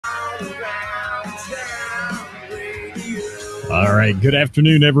All right. Good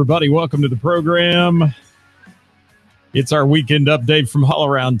afternoon, everybody. Welcome to the program. It's our weekend update from All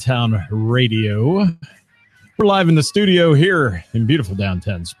Around Town Radio. We're live in the studio here in beautiful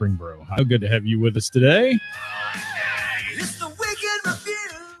downtown Springboro. How good to have you with us today.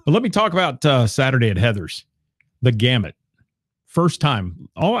 But let me talk about Saturday at Heather's, the Gamut. First time.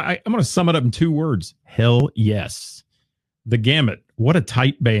 I'm going to sum it up in 2 words. Hell yes. The Gamut. What a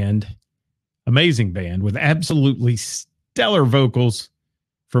tight band. Amazing band with absolutely stellar vocals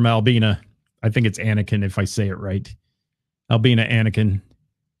from Albina. I think it's Anakin, if I say it right. Albina Anakin.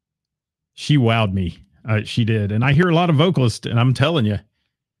 She wowed me. She did. And I hear a lot of vocalists, and I'm telling you,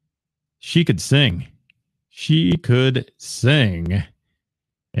 she could sing. She could sing.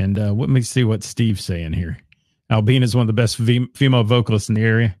 And let me see what Steve's saying here. Albina is one of the best female vocalists in the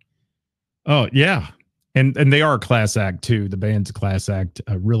area. Oh, yeah. And they are a class act, too. The band's a class act.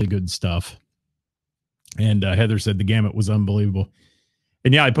 Really good stuff. And Heather said the Gamut was unbelievable.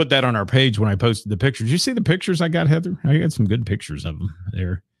 And yeah, I put that on our page when I posted the pictures. Did you see the pictures I got, Heather? I got some good pictures of them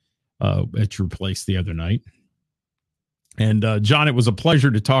there at your place the other night. And John, it was a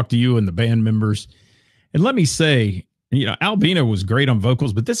pleasure to talk to you and the band members. And let me say, you know, Albina was great on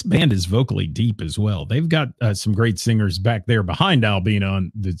vocals, but this band is vocally deep as well. They've got some great singers back there behind Albina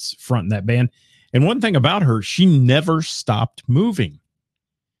that's fronting that band. And one thing about her, she never stopped moving.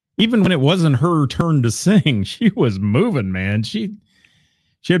 Even when it wasn't her turn to sing, she was moving, man. She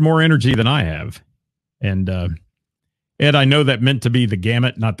had more energy than I have. And Ed, I know that meant to be the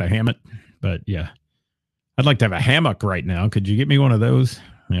Gamut, not the Hammett. But yeah, I'd like to have a hammock right now. Could you get me one of those?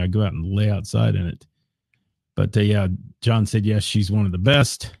 I go out and lay outside in it. But yeah, John said, yes, she's one of the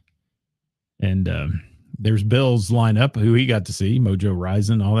best. And there's Bill's lineup, who he got to see, Mojo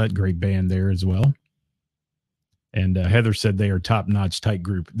Rising, all that great band there as well. And Heather said they are top-notch, tight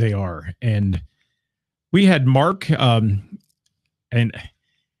group. They are. And we had Mark, and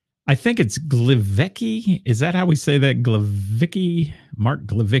I think it's Glivecki. Is that how we say that? Glivecki? Mark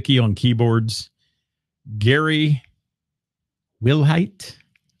Glivecki on keyboards. Gary Wilhite.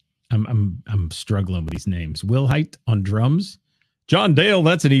 I'm struggling with these names. Wilhite on drums. John Dale,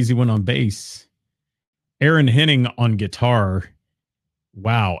 that's an easy one on bass. Aaron Henning on guitar.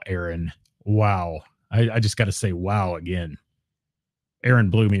 Wow, Aaron. Wow. I just got to say wow again. Aaron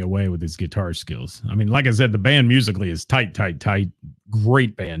blew me away with his guitar skills. I mean, like I said, the band musically is tight.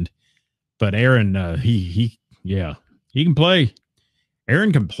 Great band. But Aaron, he can play.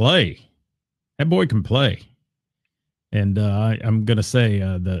 Aaron can play. That boy can play. And I'm going to say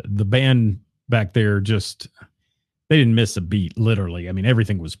the band back there they didn't miss a beat, literally. I mean,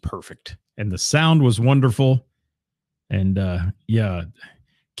 everything was perfect. And the sound was wonderful. And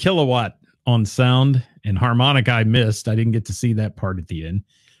Kilowatt on sound, and harmonic I missed. I didn't get to see that part at the end.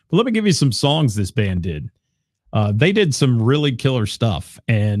 But let me give you some songs this band did. They did some really killer stuff,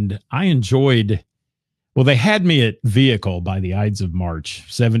 and I enjoyed. Well, they had me at Vehicle by the Ides of March,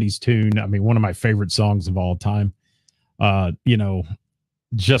 70s tune. I mean, one of my favorite songs of all time.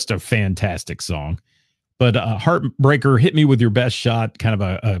 Just a fantastic song. But Heartbreaker, Hit Me With Your Best Shot, kind of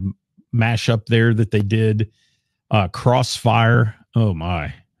a mashup there that they did. Crossfire, oh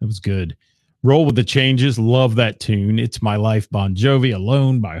my, that was good. Roll With the Changes, love that tune. It's My Life, Bon Jovi,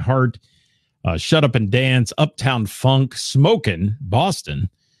 Alone by Heart. Shut Up and Dance, Uptown Funk, Smokin', Boston.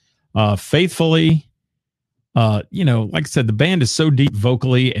 Faithfully, like I said, the band is so deep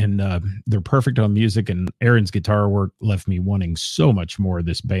vocally, and they're perfect on music, and Aaron's guitar work left me wanting so much more of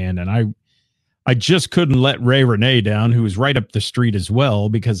this band. And I just couldn't let Ray Renee down, who was right up the street as well,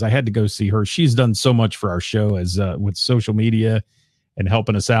 because I had to go see her. She's done so much for our show as with social media and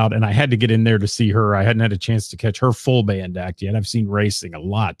helping us out. And I had to get in there to see her. I hadn't had a chance to catch her full band act yet. I've seen Ray sing a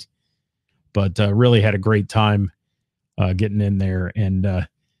lot, but really had a great time getting in there. And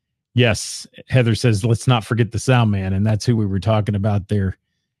yes, Heather says, let's not forget the sound man. And that's who we were talking about there.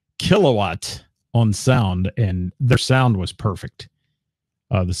 Kilowatt on sound, and their sound was perfect.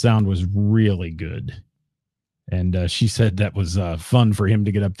 The sound was really good. And she said that was fun for him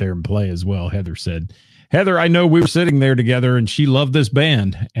to get up there and play as well. Heather said, Heather, I know we were sitting there together and she loved this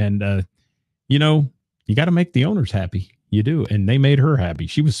band. And, you got to make the owners happy. You do. And they made her happy.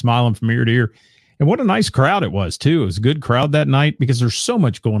 She was smiling from ear to ear. And what a nice crowd it was, too. It was a good crowd that night because there's so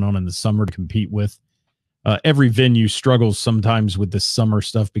much going on in the summer to compete with. Every venue struggles sometimes with this summer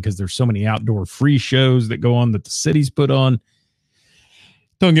stuff because there's so many outdoor free shows that go on that the cities put on.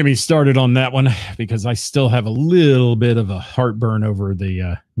 Don't get me started on that one because I still have a little bit of a heartburn over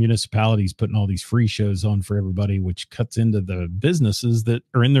the municipalities putting all these free shows on for everybody, which cuts into the businesses that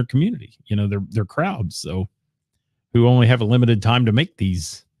are in their community, their crowds. So who only have a limited time to make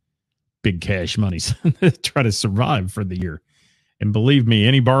these big cash monies to try to survive for the year. And believe me,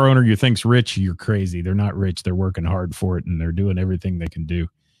 any bar owner you think's rich, you're crazy. They're not rich. They're working hard for it, and they're doing everything they can do.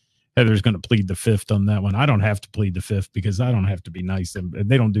 Heather's going to plead the fifth on that one. I don't have to plead the fifth because I don't have to be nice. And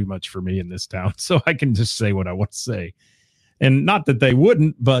they don't do much for me in this town. So I can just say what I want to say. And not that they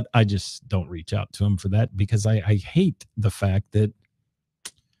wouldn't, but I just don't reach out to them for that because I hate the fact that,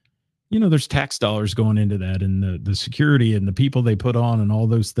 you know, there's tax dollars going into that and the security and the people they put on and all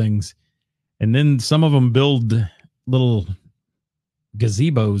those things. And then some of them build little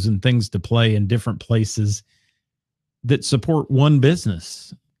gazebos and things to play in different places that support one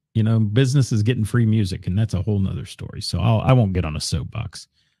business. You know, business is getting free music, and that's a whole nother story. So I won't get on a soapbox.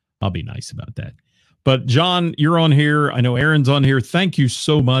 I'll be nice about that. But John, you're on here. I know Aaron's on here. Thank you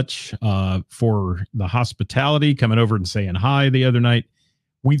so much for the hospitality, coming over and saying hi the other night.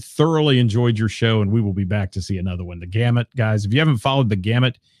 We thoroughly enjoyed your show, and we will be back to see another one. The Gamut, guys. If you haven't followed the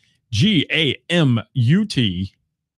Gamut, Gamut